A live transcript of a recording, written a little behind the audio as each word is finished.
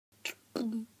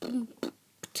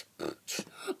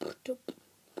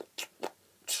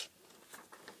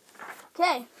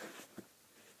Okay.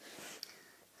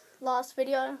 Last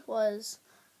video was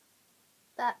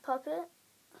that puppet,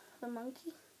 the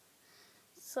monkey.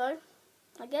 So,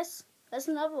 I guess there's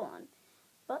another one.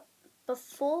 But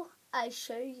before I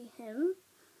show you him,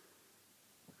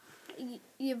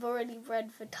 you've already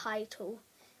read the title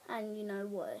and you know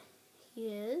what he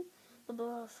is. But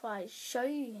before I show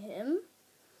you him,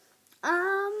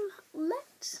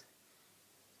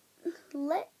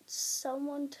 let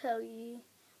someone tell you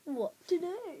what to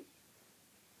do.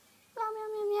 Meow, meow,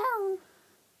 meow, meow.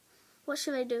 What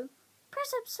should I do?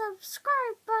 Press the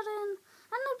subscribe button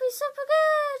and it'll be super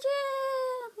good.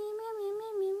 Yeah. Meow, meow, meow,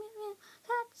 meow, meow, meow, meow.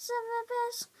 Cats are the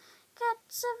best.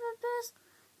 Cats are the best.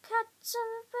 Cats are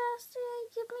the best.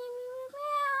 Yeah, meow, meow,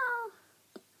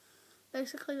 meow.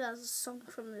 Basically, that's a song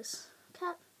from this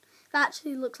cat. It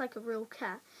actually looks like a real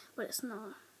cat, but it's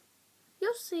not.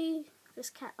 You'll see this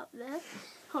cat up there.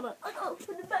 Hold on, I gotta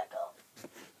open it back up.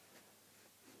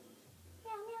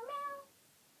 Meow, meow, meow.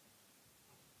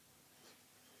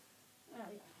 Oh,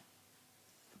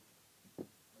 yeah.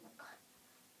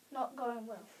 Not going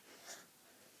well.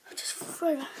 I just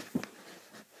throw that.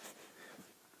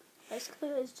 Basically,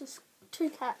 there's just two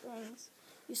cat things.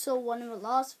 You saw one in the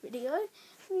last video.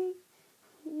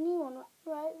 New one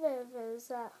right there. There's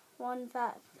that one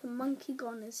that the monkey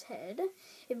got on his head.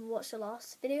 If you watched the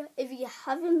last video, if you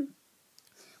haven't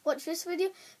watched this video,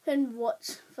 then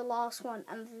watch the last one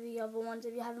and the other ones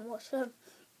if you haven't watched them.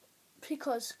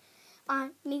 Because I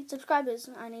need subscribers.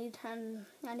 I need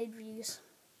views.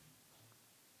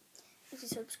 If you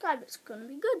subscribe, it's gonna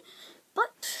be good.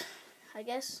 But I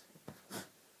guess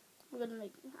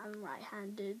I'm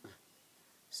right-handed.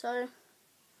 So,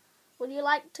 would you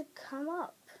like to come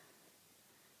up?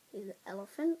 He's an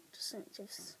elephant, since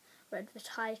you've read the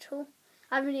title.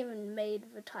 I haven't even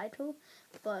made the title,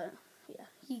 but yeah,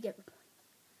 you get the point.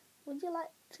 Would you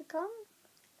like to come?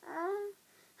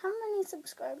 How many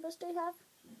subscribers do you have?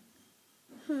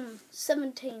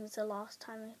 17 is the last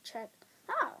time I checked.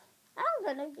 Oh, I'm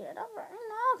gonna get up right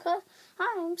now because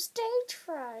I'm stage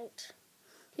fright.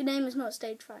 Your name is not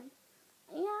stage fright.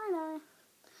 Yeah, I know.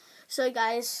 So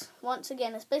guys, once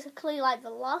again, it's basically like the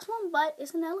last one, but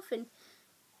it's an elephant.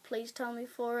 Please tell me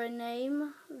for a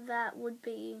name that would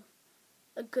be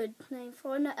a good name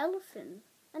for an elephant.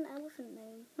 An elephant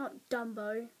name, not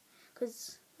Dumbo,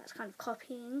 because that's kind of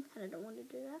copying, and I don't want to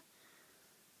do that.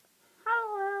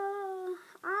 Hello,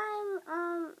 I'm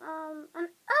an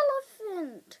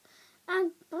elephant,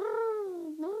 and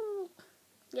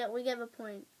yeah, we get the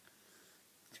point.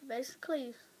 So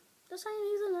basically, just saying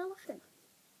he's an elephant.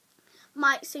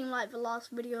 Might seem like the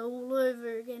last video all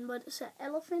over again, but it's an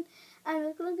elephant, and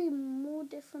there's going to be more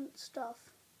different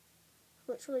stuff.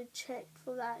 Literally checked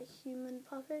for that human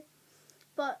puppet,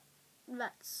 but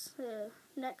that's the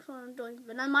next one I'm doing.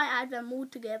 But I might add them all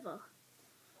together.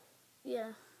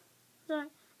 Yeah. So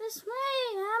it's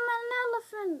me. I'm an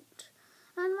elephant,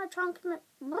 and my trunk is like.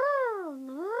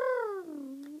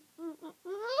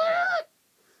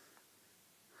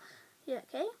 Yeah.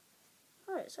 Okay.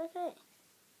 Oh, it's okay.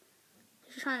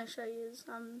 He's trying to show you his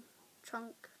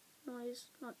trunk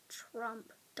noise, not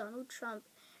Trump, Donald Trump.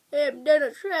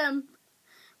 Donald Trump.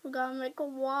 We're gonna make a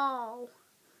wall.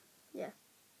 Yeah.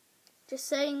 Just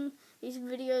saying these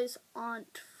videos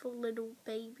aren't for little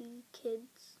baby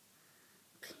kids.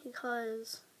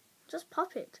 Because just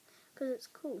puppet. Because it's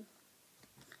cool.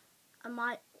 I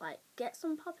might get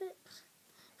some puppets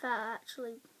that are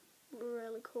actually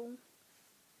really cool.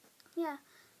 Yeah.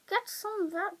 Get some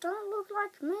that don't look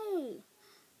like me.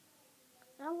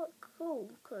 That look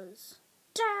cool, cause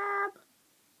dab,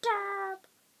 da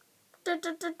da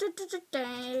da da da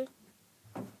da.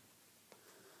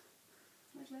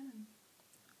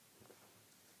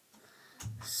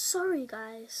 Sorry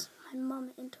guys, my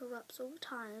mum interrupts all the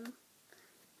time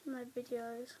in my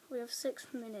videos. We have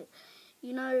 6 minutes.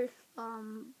 You know,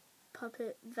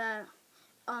 puppet that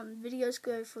videos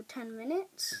go for 10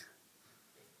 minutes.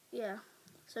 Yeah.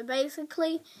 So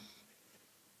basically,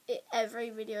 every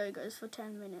video goes for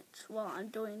 10 minutes. Well, I'm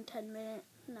doing 10 minutes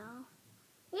now.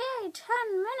 Yay, 10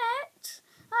 minutes!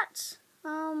 That's,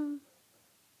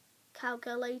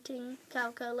 calculating.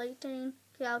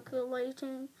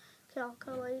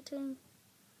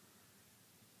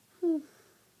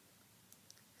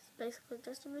 It's basically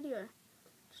just a video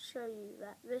to show you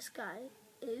that this guy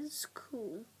is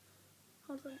cool.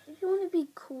 Hold on, if you want to be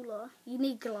cooler, you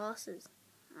need glasses.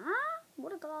 Huh?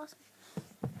 What are glasses?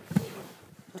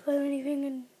 Do I have anything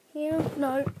in here?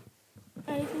 No.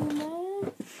 Anything in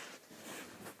there?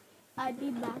 I'd be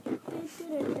back.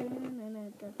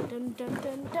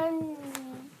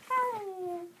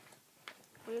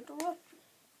 interrupt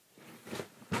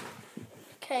you.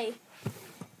 Okay.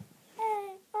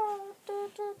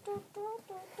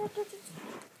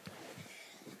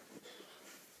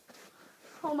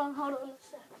 Hold on a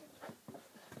second.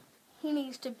 He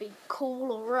needs to be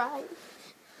cool, alright?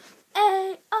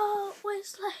 Hey, oh,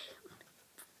 Wesley.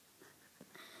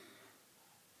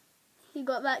 He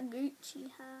got that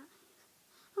Gucci hat.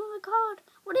 Oh my god,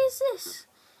 what is this?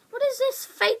 What is this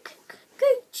fake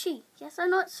Gucci? Yes, I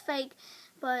know it's fake,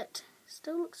 but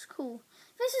still looks cool.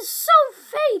 This is so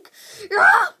fake!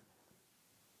 Ah!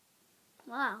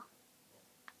 Wow.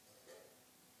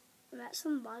 That's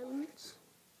some violence.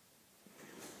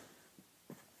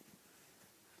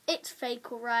 It's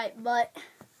fake, alright, but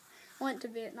I went to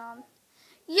Vietnam.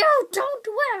 You don't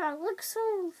wear it! Looks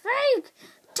so fake!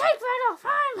 Take that off!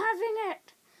 I'm having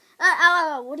it!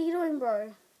 What are you doing,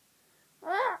 bro?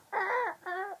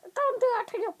 Don't do that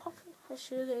to your puppy. I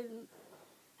shouldn't.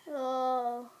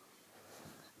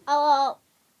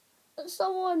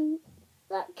 Someone,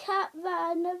 that cat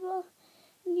that I never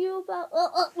knew about.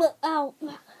 Ow.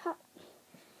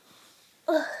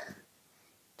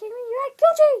 Give me that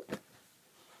Gucci.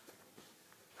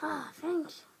 Ah,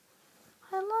 thanks.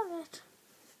 I love it.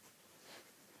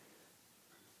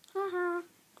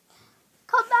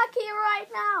 Come back here right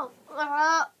now.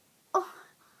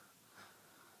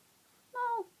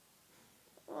 No.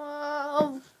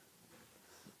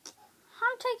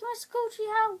 I'm taking my Gucci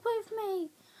hat with me.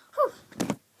 Whew.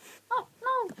 Oh,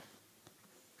 no.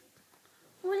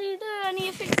 What do you do? I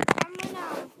need to fix the camera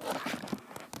now.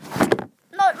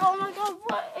 No, oh my god,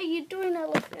 what are you doing,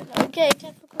 Elephant? Okay,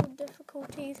 technical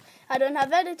difficulties. I don't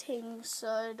have editing, so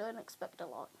I don't expect a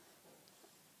lot.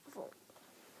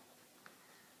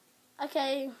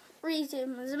 Okay, resume.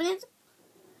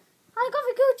 I got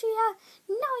the Gucci hat.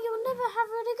 No, you'll never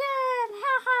have it again.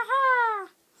 Ha ha ha.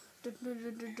 Dun, dun,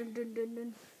 dun, dun, dun, dun,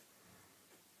 dun.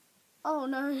 Oh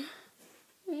no,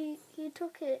 he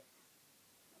took it.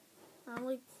 It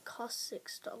only cost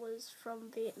 $6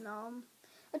 from Vietnam.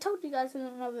 I told you guys in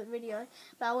another video,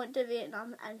 but I went to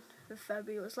Vietnam and the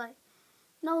February was like,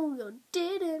 no, you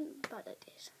didn't, but I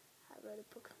did. I wrote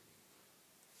a book.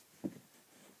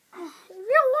 If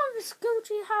you want this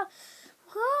Gucci hat,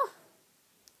 well,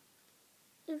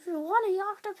 if you want it, you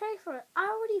have to pay for it. I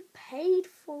already paid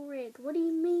for it. What do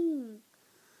you mean?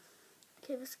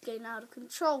 Okay, this is getting out of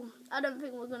control. I don't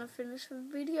think we're going to finish the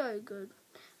video good.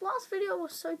 Last video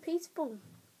was so peaceful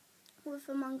with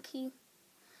the monkey.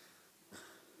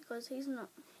 Because he's a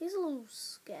little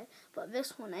scared. But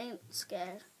this one ain't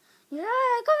scared. Yeah,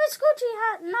 I got this Gucci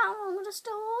hat. Now I'm going to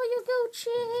steal all your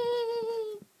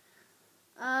Gucci.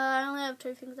 I only have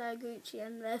 2 things that are Gucci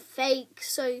and they're fake.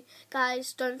 So,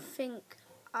 guys, don't think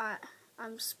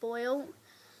I'm spoiled.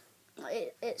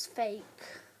 It's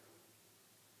fake.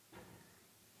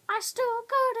 I still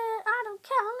got it. I don't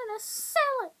care. I'm going to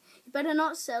sell it. You better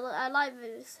not sell it. I like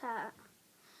this hat.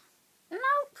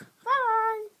 Nope.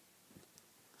 Bye-bye.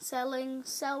 Selling.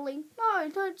 No,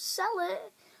 don't sell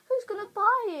it. Who's going to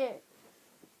buy it?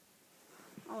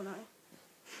 Oh, no.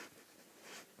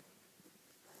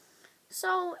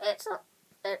 So, it's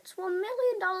 $1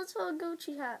 million for a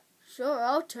Gucci hat. Sure,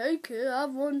 I'll take it. I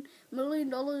have $1 million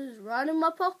right in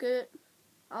my pocket.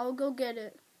 I'll go get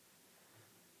it.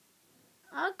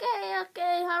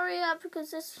 Okay, hurry up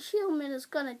because this human is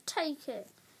gonna take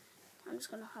it. I'm just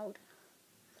gonna hold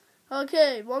it.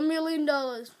 Okay, $1 million.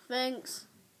 Thanks.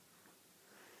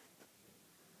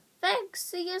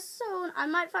 See you soon. I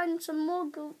might find some more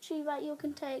Gucci that you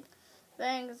can take.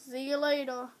 Thanks. See you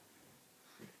later.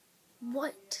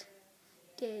 What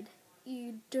did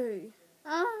you do?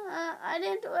 I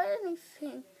didn't do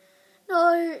anything.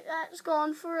 No, that's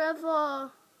gone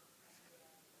forever.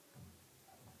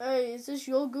 Hey, is this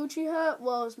your Gucci hat?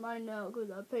 Well, it's mine now because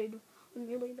I paid $1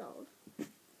 million.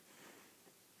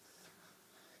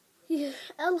 You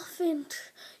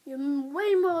elephant, you're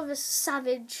way more of a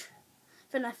savage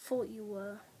than I thought you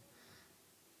were.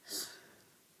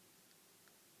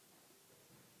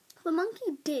 The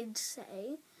monkey did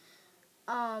say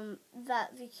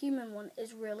that the human one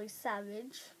is really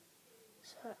savage.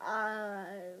 So I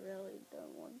really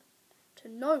don't want to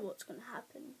know what's going to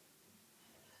happen.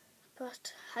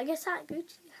 But I guess that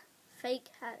Gucci fake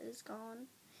hat is gone.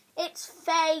 It's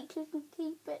fake. You can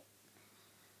keep it.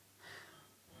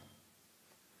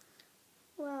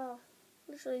 Wow.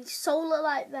 Literally sold it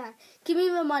like that. Give me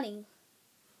the money.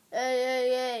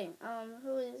 Hey.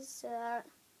 Who is that?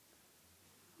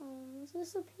 Is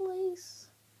this a place?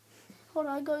 Hold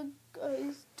on, I go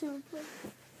to a place.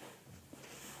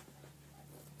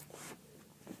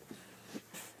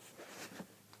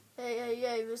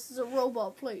 Hey, this is a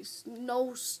robot place.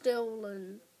 No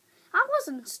stealing. I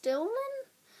wasn't stealing.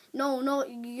 No, not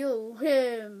you.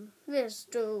 Him. This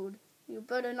dude. You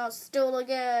better not steal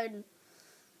again.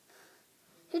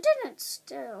 He didn't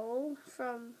steal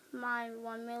from my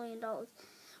 $1 million.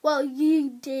 Well, you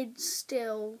did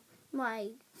steal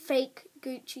my fake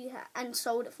Gucci hat and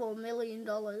sold it for $1 million.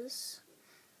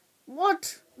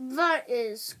 What? That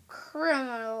is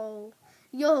criminal.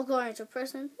 You're going to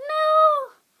prison.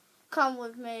 No! Come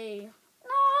with me.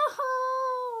 No!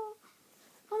 Oh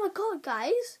my god,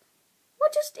 guys.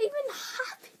 What just even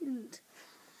happened?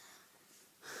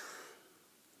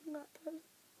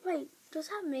 Wait, does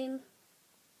that mean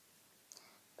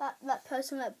that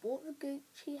person that bought the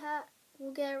Gucci hat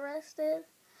will get arrested?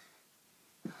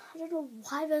 I don't know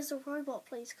why there's a robot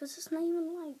place, because it's not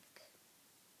even like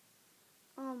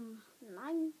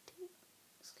 90.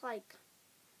 It's like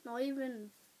not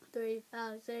even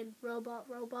 3,000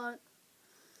 robot.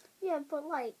 Yeah, but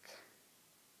like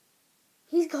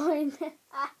he's going.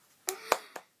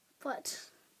 But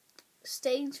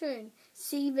stay tuned.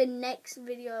 See the next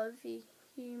video of the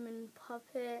human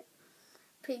puppet,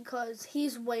 because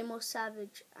he's way more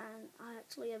savage, and I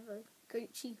actually have a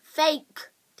Gucci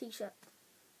fake t-shirt.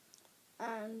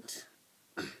 And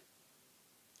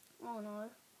oh no,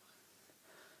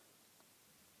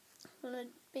 I'm gonna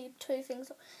be 2 things,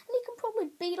 and he can probably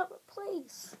beat up the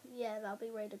police. Yeah, that'll be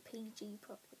rated PG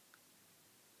probably.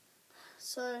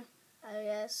 So I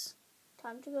guess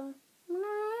time to go.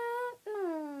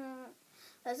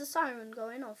 There's a siren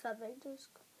going off at Vader's.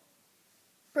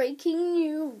 Breaking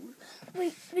news.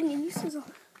 Wait, the news is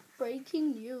on.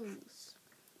 Breaking news.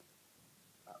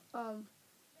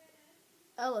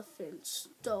 Elephant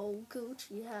stole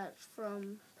Gucci hat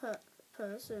from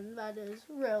person that is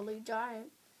really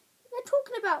giant. They're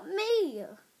talking about me.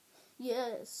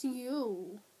 Yes,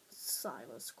 you,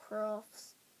 Silas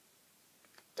Crofts.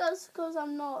 Just because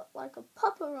I'm not like a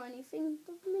puppet or anything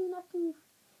doesn't mean I can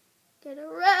get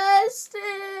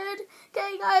arrested.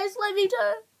 Okay, guys, let me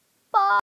do. Bye.